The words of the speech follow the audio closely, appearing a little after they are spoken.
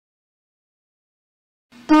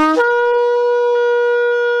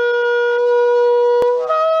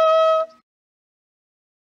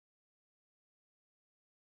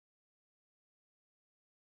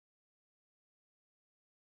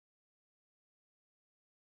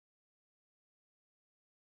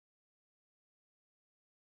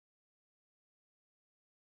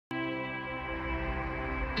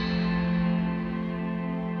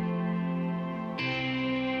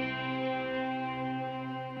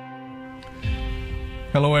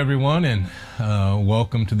Hello everyone, and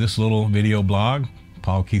welcome to this little video blog.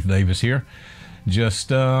 Paul Keith Davis here.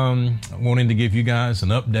 Just wanting to give you guys an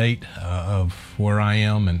update of where I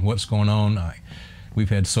am and what's going on. We've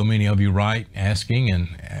had so many of you write asking,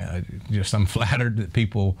 and just I'm flattered that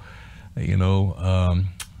people,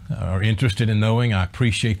 are interested in knowing. I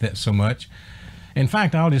appreciate that so much. In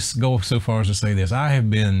fact, I'll just go so far as to say this. I have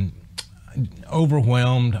been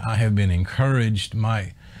overwhelmed. I have been encouraged.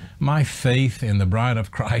 My faith in the bride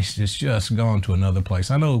of Christ has just gone to another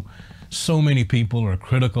place. I know so many people are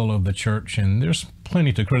critical of the church, and there's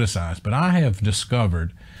plenty to criticize, but I have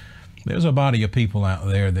discovered there's a body of people out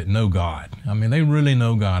there that know God. I mean, they really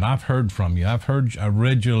know God. I've heard from you. I've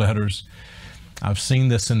read your letters. I've seen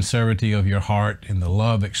the sincerity of your heart and the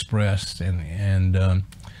love expressed,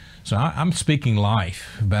 so I'm speaking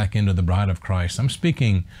life back into the bride of Christ. I'm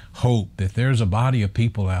speaking hope that there's a body of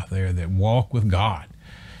people out there that walk with God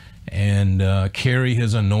and carry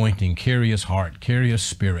his anointing, carry his heart, carry his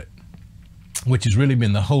spirit, which has really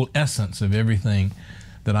been the whole essence of everything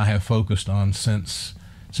that I have focused on since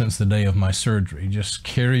the day of my surgery, just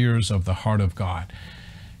carriers of the heart of God.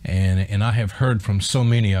 And I have heard from so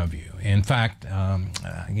many of you. In fact,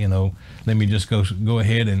 let me just go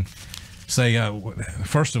ahead and say,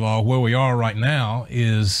 first of all, where we are right now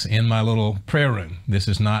is in my little prayer room. This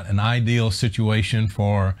is not an ideal situation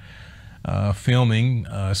for filming.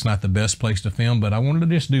 It's not the best place to film, but I wanted to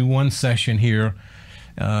just do one session here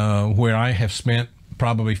where I have spent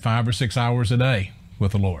probably 5 or 6 hours a day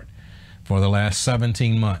with the Lord for the last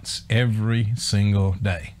 17 months, every single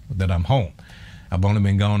day that I'm home. I've only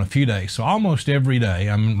been gone a few days, so almost every day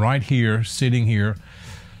I'm right here, sitting here,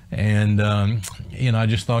 and I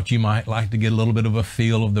just thought you might like to get a little bit of a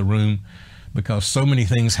feel of the room, because so many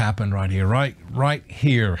things happened right here, right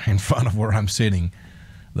here in front of where I'm sitting.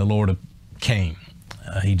 The Lord came.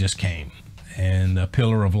 He just came, and a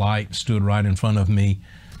pillar of light stood right in front of me,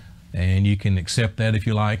 and you can accept that if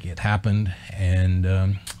you like. It happened,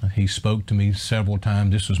 and he spoke to me several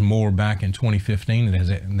times. This was more back in 2015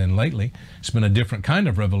 than lately. It's been a different kind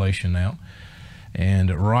of revelation now. And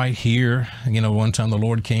right here, one time the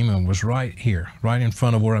Lord came and was right here, right in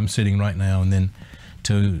front of where I'm sitting right now, and then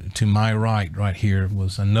to my right here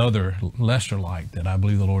was another lesser light that I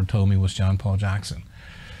believe the Lord told me was John Paul Jackson.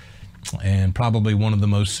 And probably one of the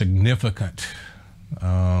most significant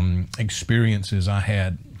experiences I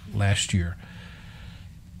had last year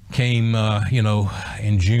came,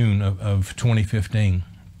 in June of 2015.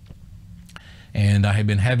 And I had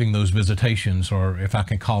been having those visitations, or if I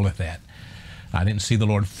can call it that. I didn't see the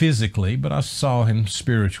Lord physically, but I saw him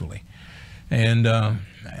spiritually. And I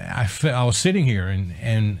was sitting here,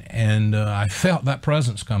 and I felt that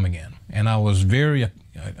presence coming in. And I was very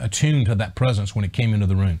attuned to that presence when it came into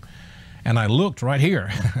the room. And I looked right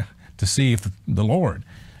here to see if the Lord,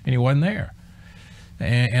 and he wasn't there.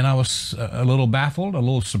 And I was a little baffled, a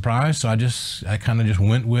little surprised. So I kind of just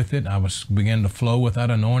went with it. began to flow with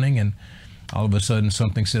that anointing, and all of a sudden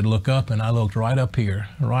something said, look up, and I looked right up here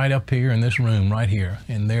in this room, right here.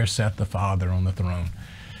 And there sat the Father on the throne.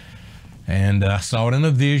 And I saw it in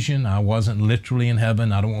a vision. I wasn't literally in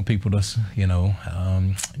heaven. I don't want people to,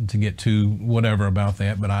 to get too whatever about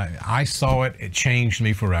that. But I saw it. It changed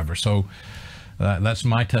me forever. So that's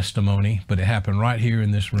my testimony. But it happened right here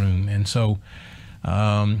in this room. And so,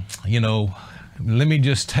 let me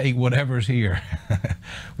just take whatever's here,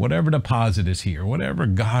 whatever deposit is here, whatever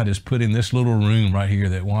God has put in this little room right here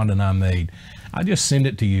that Wanda and I made. I just send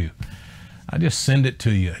it to you. I just send it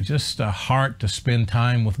to you. Just a heart to spend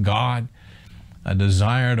time with God, a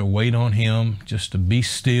desire to wait on him, just to be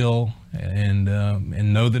still and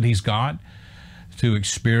know that he's God, to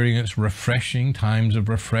experience refreshing, times of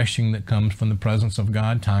refreshing that comes from the presence of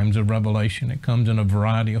God, times of revelation. It comes in a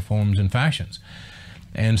variety of forms and fashions.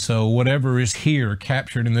 And so whatever is here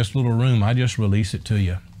captured in this little room, I just release it to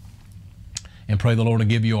you and pray the Lord to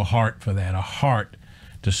give you a heart for that, a heart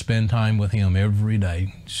to spend time with him every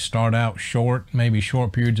day. Start out short, maybe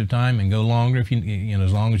short periods of time, and go longer if you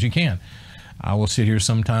as long as you can. I will sit here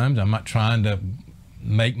sometimes. I'm not trying to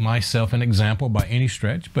make myself an example by any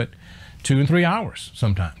stretch, but 2 and 3 hours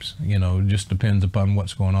sometimes, just depends upon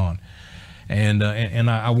what's going on. And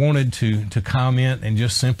I wanted to comment and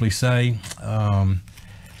just simply say,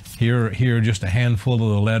 here are just a handful of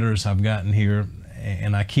the letters I've gotten here,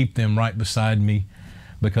 and I keep them right beside me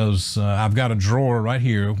because I've got a drawer right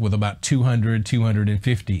here with about 200,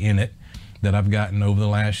 250 in it that I've gotten over the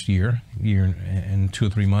last year and 2 or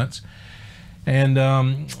 3 months. And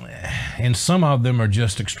some of them are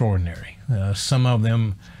just extraordinary. Some of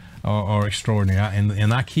them are extraordinary.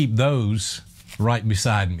 And I keep those right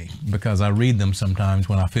beside me because I read them sometimes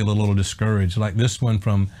when I feel a little discouraged. Like this one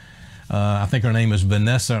from, I think her name is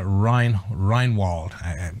Vanessa Reinwald.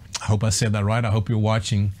 I hope I said that right. I hope you're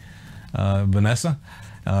watching, Vanessa.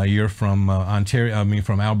 You're from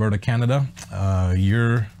from Alberta, Canada.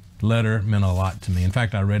 Your letter meant a lot to me. In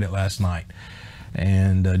fact, I read it last night.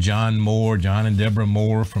 And John and Deborah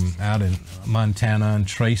Moore from out in Montana, and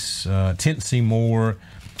Trace Tensey Moore,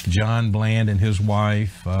 John Bland and his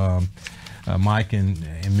wife, Mike and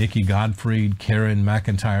Mickey Godfried, Karen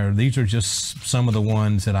McIntyre. These are just some of the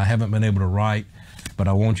ones that I haven't been able to write, but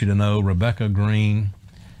I want you to know. Rebecca Green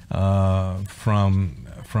from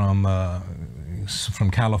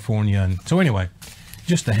California. And so anyway,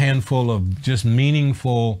 just a handful of just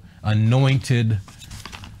meaningful, anointed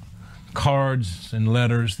cards and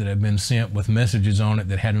letters that have been sent with messages on it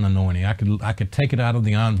that had an anointing. I could take it out of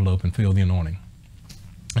the envelope and feel the anointing.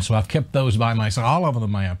 And so I've kept those by myself. All of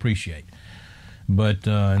them I appreciate. But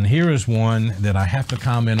and here is one that I have to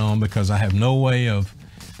comment on because I have no way of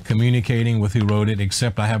communicating with who wrote it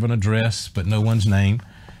except I have an address but no one's name.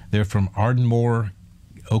 They're from Ardmore,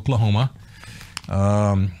 Oklahoma.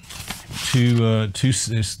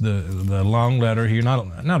 It's the long letter here, not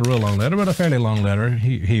a real long letter, but a fairly long letter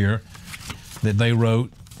here that they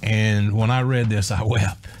wrote. And when I read this, I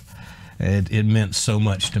wept. It meant so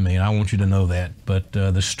much to me, and I want you to know that. But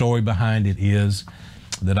the story behind it is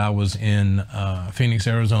that I was in Phoenix,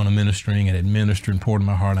 Arizona ministering, and had ministered and poured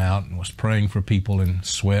my heart out and was praying for people, and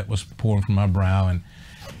sweat was pouring from my brow.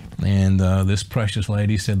 And this precious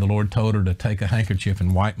lady said the Lord told her to take a handkerchief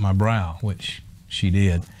and wipe my brow, which she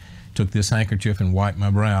did. Took this handkerchief and wiped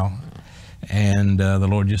my brow. And the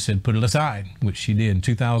Lord just said, put it aside, which she did in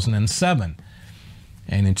 2007.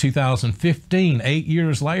 And in 2015, 8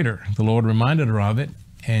 years later, the Lord reminded her of it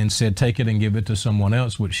and said, take it and give it to someone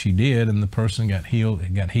else, which she did. And the person got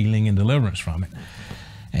healed, got healing and deliverance from it.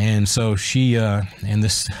 And so she, and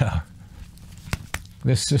this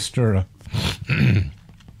sister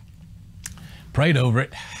prayed over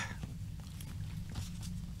it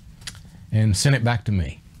and sent it back to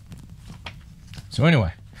me. So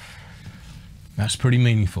anyway, that's pretty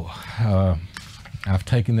meaningful. I've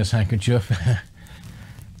taken this handkerchief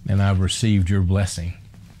and I've received your blessing.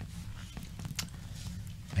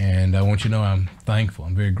 And I want you to know I'm thankful.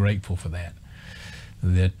 I'm very grateful for that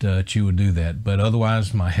you would do that. But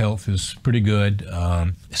otherwise, my health is pretty good.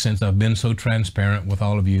 Since I've been so transparent with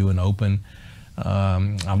all of you and open,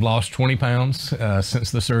 I've lost 20 pounds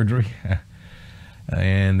since the surgery.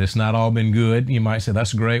 And it's not all been good. You might say,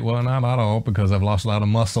 that's great. Well, not all, because I've lost a lot of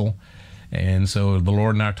muscle. And so the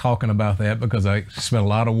Lord and I are talking about that because I spent a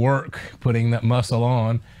lot of work putting that muscle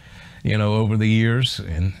on, over the years.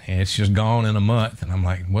 And it's just gone in a month. And I'm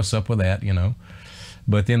like, what's up with that,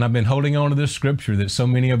 But then I've been holding on to this scripture that so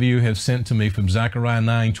many of you have sent to me from Zechariah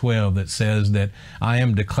 9:12 that says that I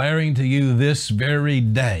am declaring to you this very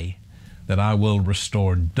day that I will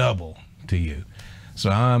restore double to you. So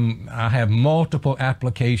I have multiple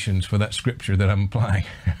applications for that scripture that I'm applying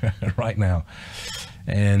right now.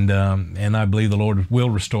 And I believe the Lord will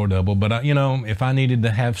restore double. But, if I needed to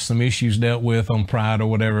have some issues dealt with on pride or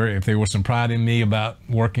whatever, if there was some pride in me about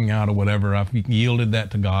working out or whatever, I've yielded that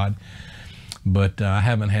to God. But I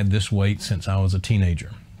haven't had this weight since I was a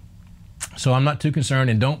teenager. So I'm not too concerned,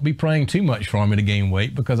 and don't be praying too much for me to gain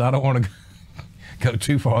weight because I don't want to go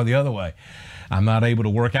too far the other way. I'm not able to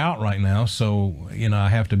work out right now, so, I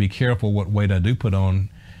have to be careful what weight I do put on.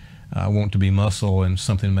 I want to be muscle and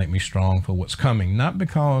something to make me strong for what's coming. Not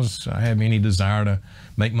because I have any desire to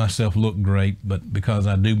make myself look great, but because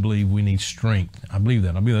I do believe we need strength. I believe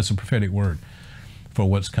that. I believe that's a prophetic word for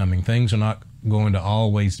what's coming. Things are not going to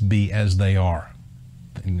always be as they are.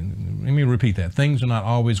 Let me repeat that. Things are not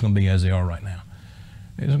always going to be as they are right now.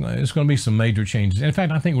 It's going to be some major changes. In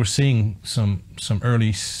fact, I think we're seeing some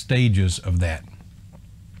early stages of that,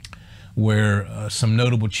 where some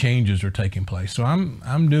notable changes are taking place. So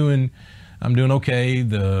I'm doing okay.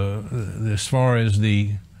 As far as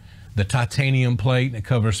the titanium plate, it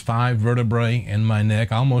covers 5 vertebrae in my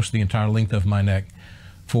neck, almost the entire length of my neck.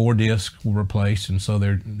 4 discs were replaced, and so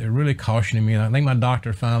they're really cautioning me. I think my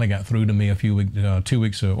doctor finally got through to me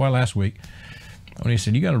last week. when he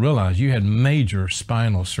said, you got to realize you had major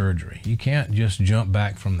spinal surgery. You can't just jump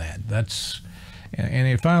back from that. And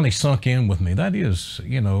it finally sunk in with me. That is,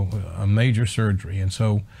 a major surgery. And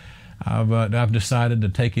so I've decided to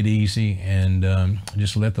take it easy and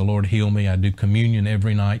just let the Lord heal me. I do communion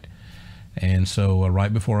every night. And so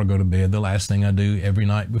right before I go to bed, the last thing I do every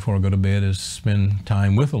night before I go to bed is spend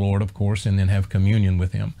time with the Lord, of course, and then have communion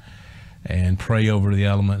with him and pray over the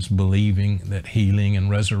elements, believing that healing and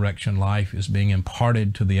resurrection life is being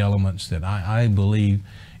imparted to the elements, that I believe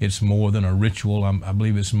it's more than a ritual. I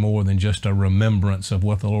believe it's more than just a remembrance of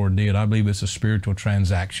what the Lord did. I believe it's a spiritual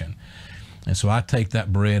transaction. And so I take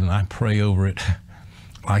that bread and I pray over it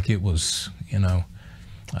like it was,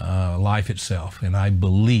 life itself. And I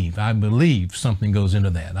believe something goes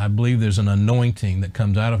into that. I believe there's an anointing that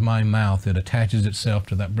comes out of my mouth that attaches itself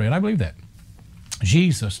to that bread. I believe that.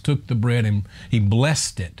 Jesus took the bread and he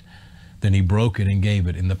blessed it, then he broke it and gave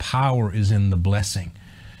it. And the power is in the blessing.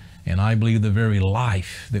 And I believe the very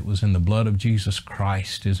life that was in the blood of Jesus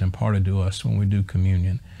Christ is imparted to us when we do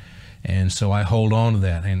communion. And so I hold on to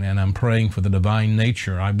that, and I'm praying for the divine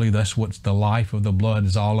nature. I believe that's what the life of the blood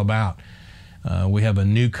is all about. We have a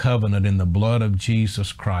new covenant in the blood of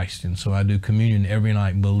Jesus Christ. And so I do communion every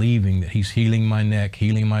night, believing that he's healing my neck,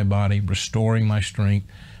 healing my body, restoring my strength,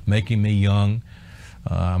 making me young.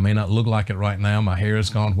 I may not look like it right now. My hair has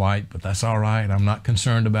gone white, but that's all right. I'm not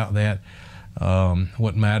concerned about that.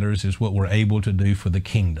 What matters is what we're able to do for the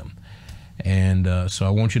kingdom. And so I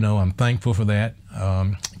want you to know I'm thankful for that.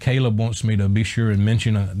 Caleb wants me to be sure and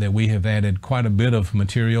mention that we have added quite a bit of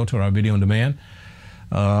material to our video on demand.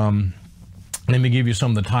 Let me give you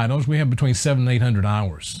some of the titles. We have between 700 and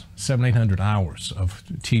 800 hours of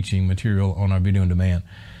teaching material on our video on demand.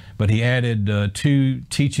 But he added 2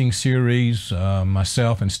 teaching series,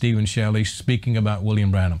 myself and Stephen Shelley, speaking about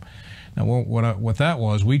William Branham. Now, what that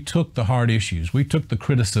was, we took the hard issues. We took the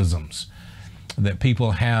criticisms that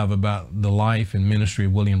people have about the life and ministry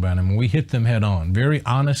of William Branham, and we hit them head on, very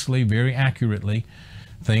honestly, very accurately.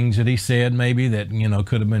 Things that he said maybe that,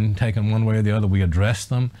 could have been taken one way or the other, we addressed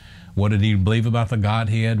them. What did he believe about the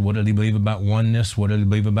Godhead? What did he believe about oneness? What did he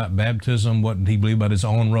believe about baptism? What did he believe about his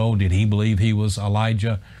own role? Did he believe he was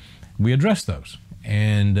Elijah? We addressed those.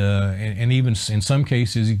 And even in some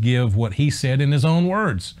cases, give what he said in his own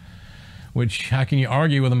words, which how can you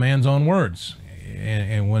argue with a man's own words?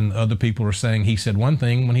 And when other people are saying he said one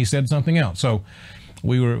thing when he said something else. So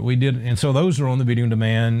we did, and so those are on the video on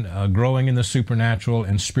demand, Growing in the Supernatural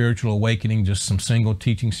and Spiritual Awakening, just some single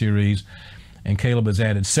teaching series. And Caleb has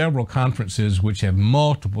added several conferences which have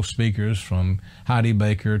multiple speakers, from Heidi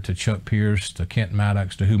Baker to Chuck Pierce to Kent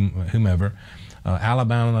Maddox to whomever.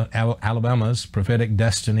 Alabama's Prophetic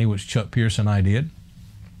Destiny, which Chuck Pierce and I did.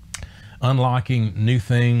 Unlocking New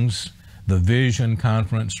Things, the Vision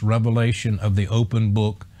Conference, Revelation of the Open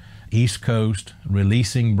Book, East Coast,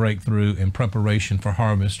 Releasing Breakthrough, and Preparation for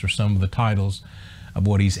Harvest are some of the titles of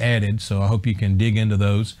what he's added. So I hope you can dig into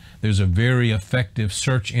those. There's a very effective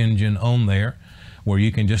search engine on there where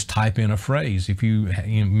you can just type in a phrase. If you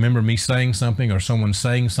remember me saying something or someone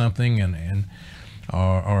saying something,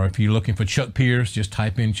 or if you're looking for Chuck Pierce, just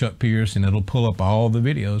type in Chuck Pierce and it'll pull up all the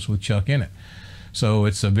videos with Chuck in it. So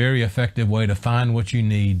it's a very effective way to find what you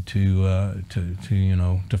need to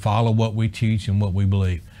follow what we teach and what we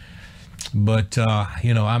believe. But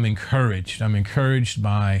I'm encouraged. I'm encouraged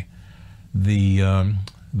by the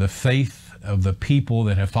faith of the people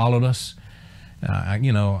that have followed us. I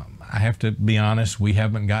have to be honest, we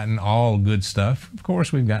haven't gotten all good stuff. Of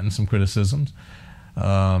course, we've gotten some criticisms,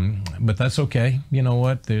 but that's okay. You know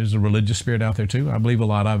what? There's a religious spirit out there too. I believe a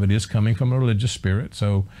lot of it is coming from a religious spirit.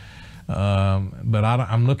 So, but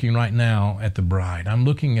I'm looking right now at the bride. I'm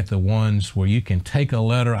looking at the ones where you can take a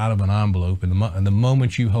letter out of an envelope, and the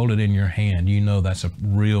moment you hold it in your hand, you know that's a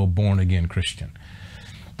real born-again Christian.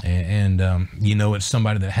 And it's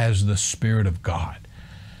somebody that has the Spirit of God.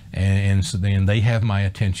 And so then they have my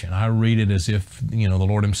attention. I read it as if, the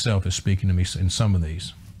Lord himself is speaking to me in some of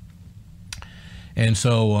these. And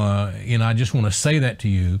so, I just want to say that to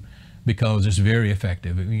you because it's very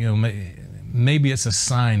effective. Maybe it's a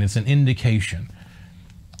sign, it's an indication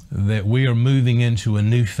that we are moving into a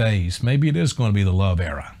new phase. Maybe it is going to be the love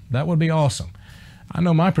era. That would be awesome. I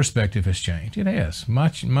know my perspective has changed. It has.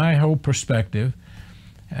 My whole perspective,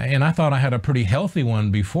 and I thought I had a pretty healthy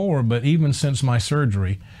one before, but even since my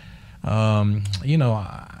surgery, I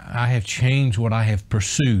have changed what I have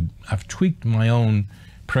pursued. I've tweaked my own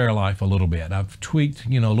prayer life a little bit. I've tweaked,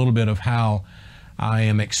 a little bit of how I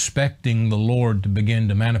am expecting the Lord to begin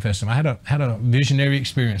to manifest him. I had a visionary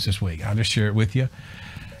experience this week. I'll just share it with you.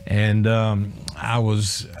 And I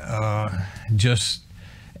was just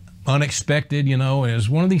unexpected, you know. It's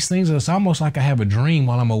one of these things that's almost like I have a dream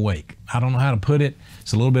while I'm awake. I don't know how to put it.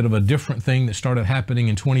 It's a little bit of a different thing that started happening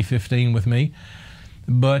in 2015 with me.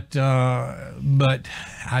 But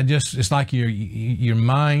I just, it's like your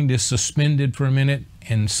mind is suspended for a minute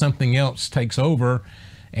and something else takes over,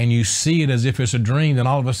 and you see it as if it's a dream. Then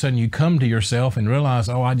all of a sudden you come to yourself and realize,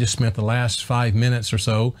 oh, I just spent the last 5 minutes or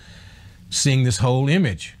so seeing this whole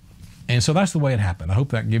image. And so that's the way it happened. I hope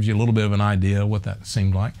that gives you a little bit of an idea of what that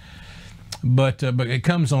seemed like. But it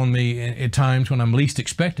comes on me at times when I'm least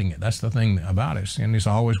expecting it. That's the thing about it, and it's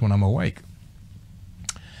always when I'm awake.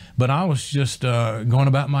 But I was just going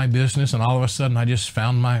about my business, and all of a sudden I just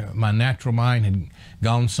found my natural mind had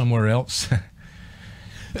gone somewhere else.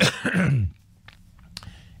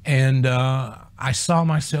 And I saw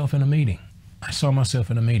myself in a meeting.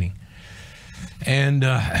 And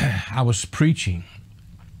I was preaching,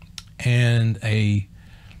 and a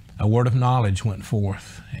word of knowledge went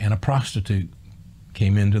forth, and a prostitute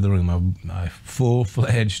came into the room, a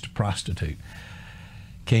full-fledged prostitute.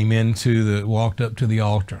 Walked up to the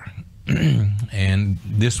altar. And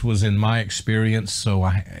this was in my experience, so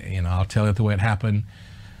I'll tell it the way it happened.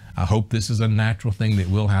 I hope this is a natural thing that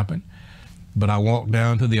will happen. But I walked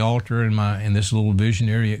down to the altar in this little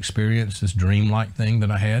visionary experience, this dreamlike thing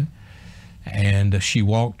that I had. And she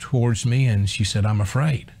walked towards me and she said, I'm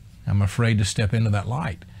afraid. I'm afraid to step into that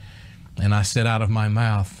light. And I said out of my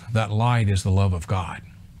mouth, that light is the love of God.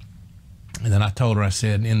 And then I told her, I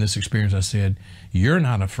said, in this experience, I said, you're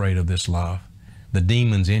not afraid of this love. The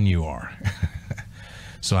demons in you are.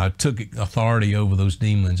 So I took authority over those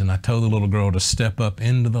demons, and I told the little girl to step up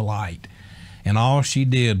into the light. And all she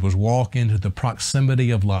did was walk into the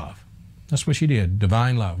proximity of love. That's what she did,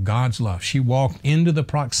 divine love, God's love. She walked into the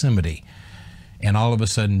proximity, and all of a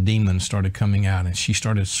sudden demons started coming out, and she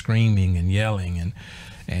started screaming and yelling, and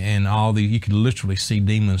you could literally see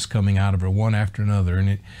demons coming out of her one after another,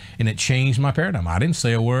 and it changed my paradigm. I didn't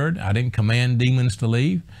say a word. I didn't command demons to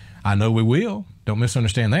leave. I know we will. Don't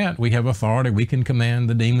misunderstand that. We have authority. We can command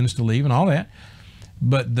the demons to leave and all that.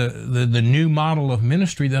 But the new model of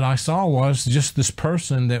ministry that I saw was just this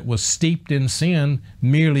person that was steeped in sin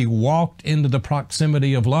merely walked into the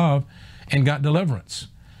proximity of love and got deliverance.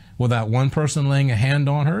 Without one person laying a hand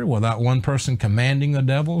on her, without one person commanding the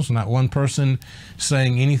devils, not one person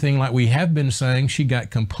saying anything like we have been saying, she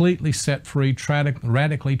got completely set free,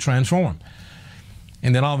 radically transformed.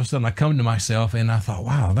 And then all of a sudden I come to myself and I thought,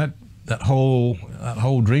 wow, that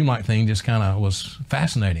whole dreamlike thing just kind of was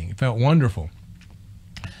fascinating. It felt wonderful.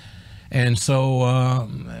 And so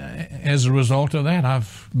as a result of that,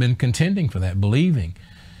 I've been contending for that, believing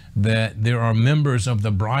that there are members of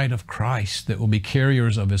the bride of Christ that will be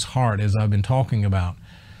carriers of his heart, as I've been talking about,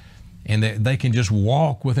 and that they can just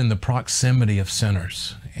walk within the proximity of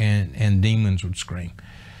sinners, and demons would scream.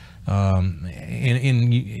 It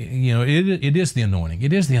is the anointing.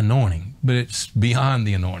 It is the anointing, but it's beyond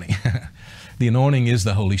the anointing. The anointing is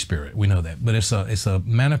the Holy Spirit. We know that, but it's a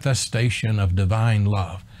manifestation of divine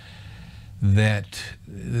love that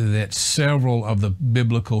several of the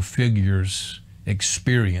biblical figures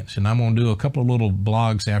experience. And I'm going to do a couple of little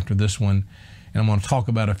blogs after this one, and I'm going to talk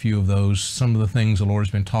about a few of those, some of the things the Lord's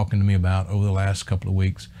been talking to me about over the last couple of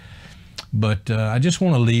weeks. But I just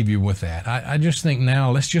want to leave you with that. I just think now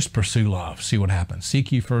let's just pursue love, see what happens.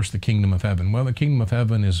 Seek ye first the kingdom of heaven. Well, the kingdom of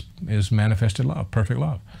heaven is manifested love, perfect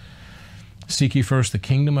love. Seek ye first the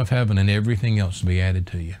kingdom of heaven, and everything else will be added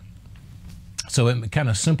to you. So it kind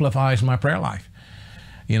of simplifies my prayer life.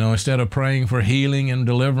 Instead of praying for healing and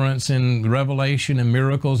deliverance and revelation and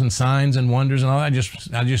miracles and signs and wonders and all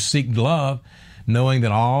that, I just seek love, knowing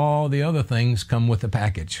that all the other things come with the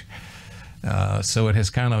package. So it has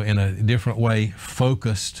kind of, in a different way,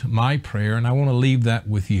 focused my prayer, and I want to leave that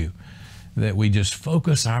with you, that we just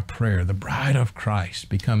focus our prayer, the bride of Christ,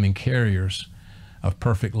 becoming carriers of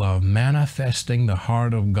perfect love, manifesting the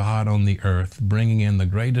heart of God on the earth, bringing in the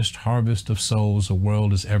greatest harvest of souls the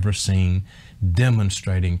world has ever seen,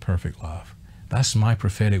 demonstrating perfect love. That's my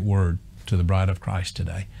prophetic word to the bride of Christ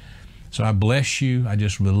today. So I bless you. I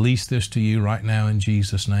just release this to you right now in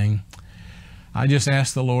Jesus' name. I just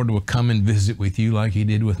ask the Lord to come and visit with you like he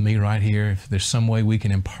did with me right here. If there's some way we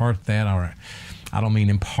can impart that, or I don't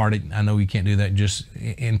mean impart it, I know you can't do that, just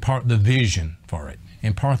impart the vision for it,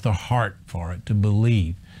 impart the heart for it, to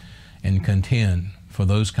believe and contend for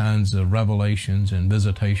those kinds of revelations and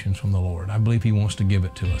visitations from the Lord. I believe he wants to give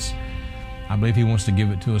it to us. I believe he wants to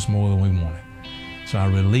give it to us more than we want it. So I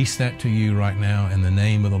release that to you right now in the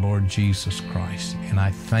name of the Lord Jesus Christ. And I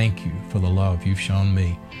thank you for the love you've shown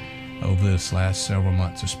me over this last several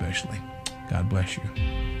months especially. God bless you.